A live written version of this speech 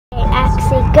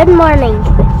Good morning.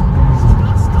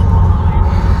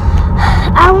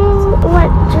 I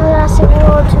want Jurassic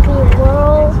World to be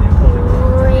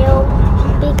real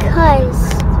because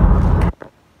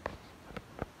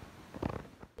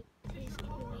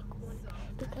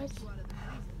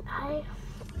I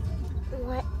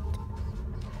want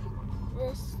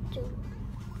this to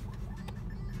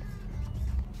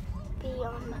be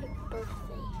on my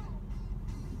birthday.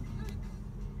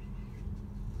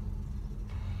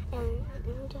 And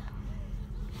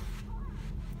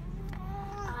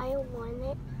I want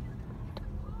it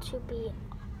to be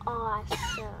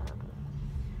awesome.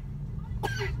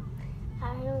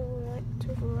 I want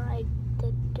to ride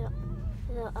the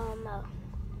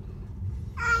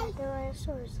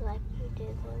dinosaurs like you did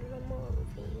in the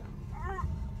movie.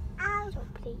 So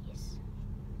please,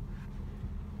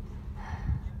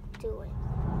 do it.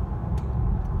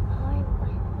 I want for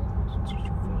you to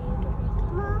make a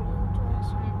real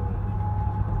Jurassic World.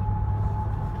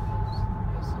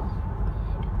 This is good.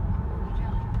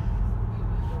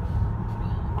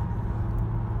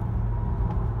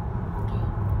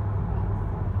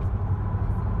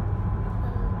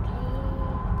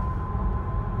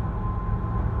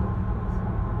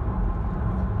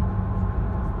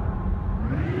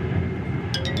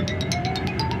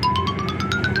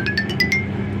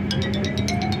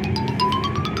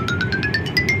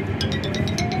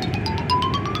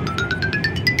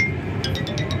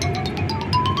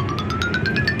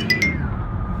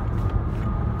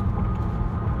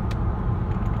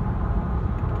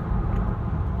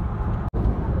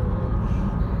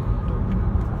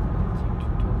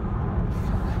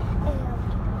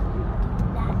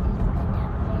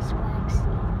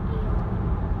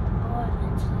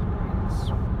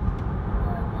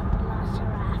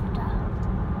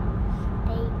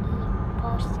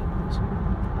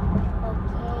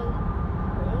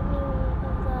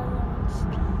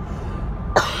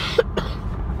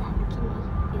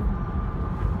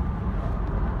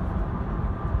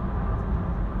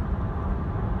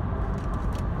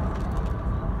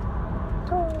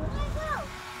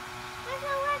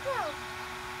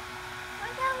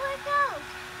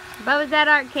 Bubba was at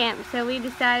art camp, so we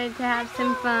decided to have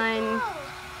some fun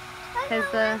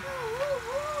because the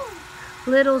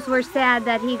littles were sad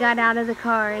that he got out of the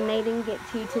car and they didn't get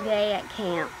to today at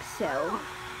camp, so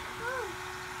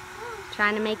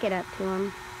trying to make it up to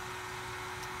them.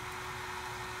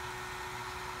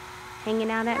 Hanging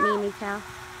out at Mimi's house.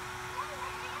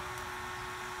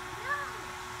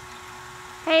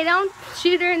 Hey, don't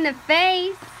shoot her in the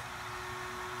face.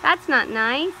 That's not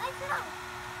nice.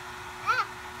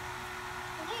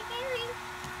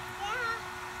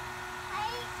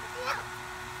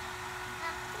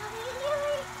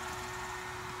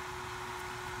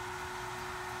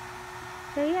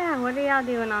 So yeah, what are y'all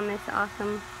doing on this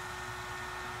awesome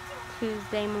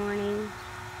Tuesday morning?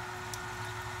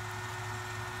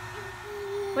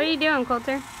 What are you doing,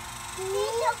 Coulter?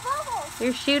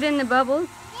 You're shooting the bubbles?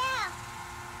 Yeah.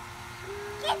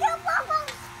 Get the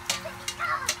bubbles!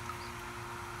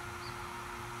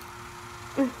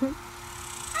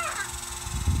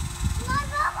 My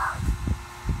bubbles!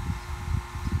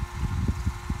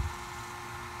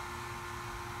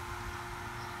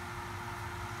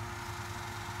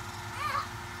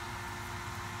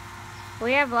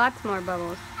 We have lots more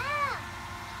bubbles.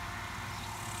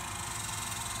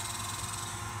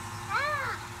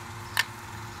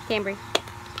 Cambry,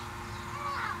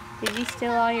 did you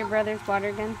steal all your brother's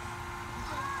water guns?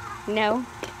 No?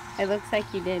 It looks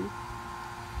like you did.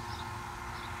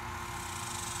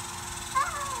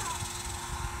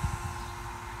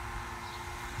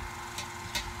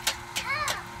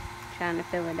 Trying to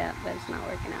fill it up, but it's not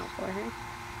working out for her.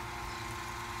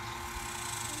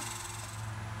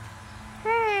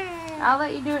 I'll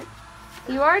let you do it.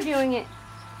 You are doing it.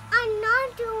 I'm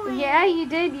not doing it. Yeah, you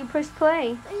did. You pushed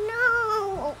play.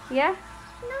 No. Yeah?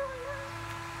 No.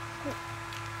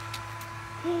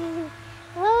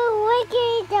 We're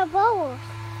getting the bubbles.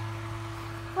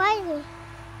 Why?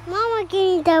 Mama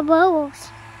getting the bubbles.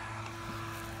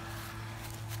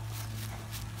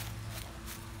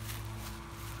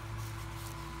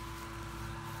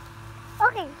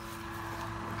 Okay.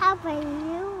 How about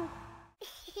you?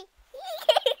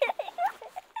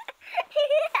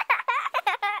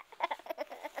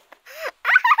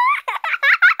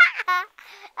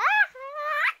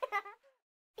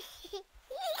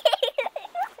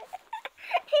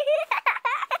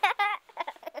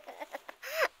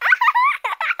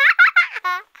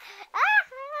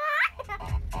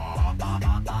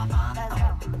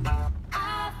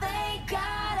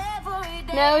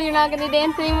 No, you're not going to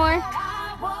dance anymore?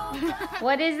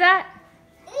 What is that?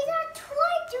 It's a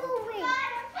toy jewelry.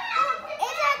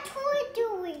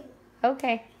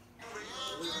 Okay.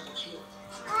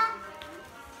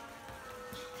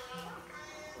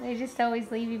 They just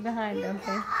always leave you behind, don't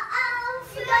they? You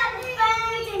got a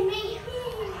friend in me.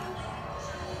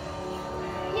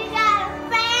 You got a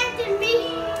friend in me.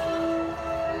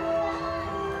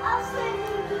 A friend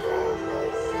in me.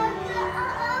 You got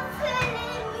a friend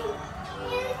in me.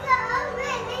 You got a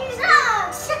friend in me. Oh,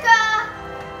 sugar.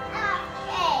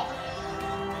 Okay.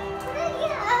 You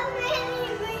got a friend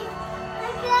in me. You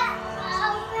got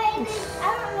a friend in me. I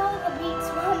don't know the beats,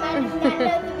 Mom. I do not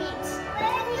know the beats.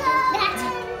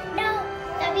 No,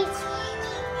 the beats.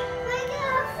 You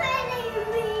got a friend in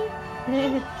me.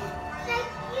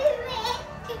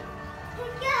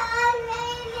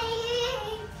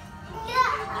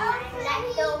 Like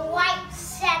the white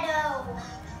shadow.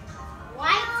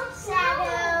 White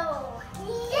shadow.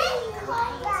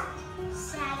 White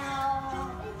shadow.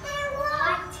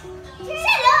 White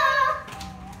shadow.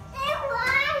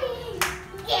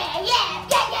 Yeah.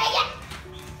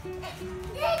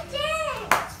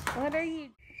 What are you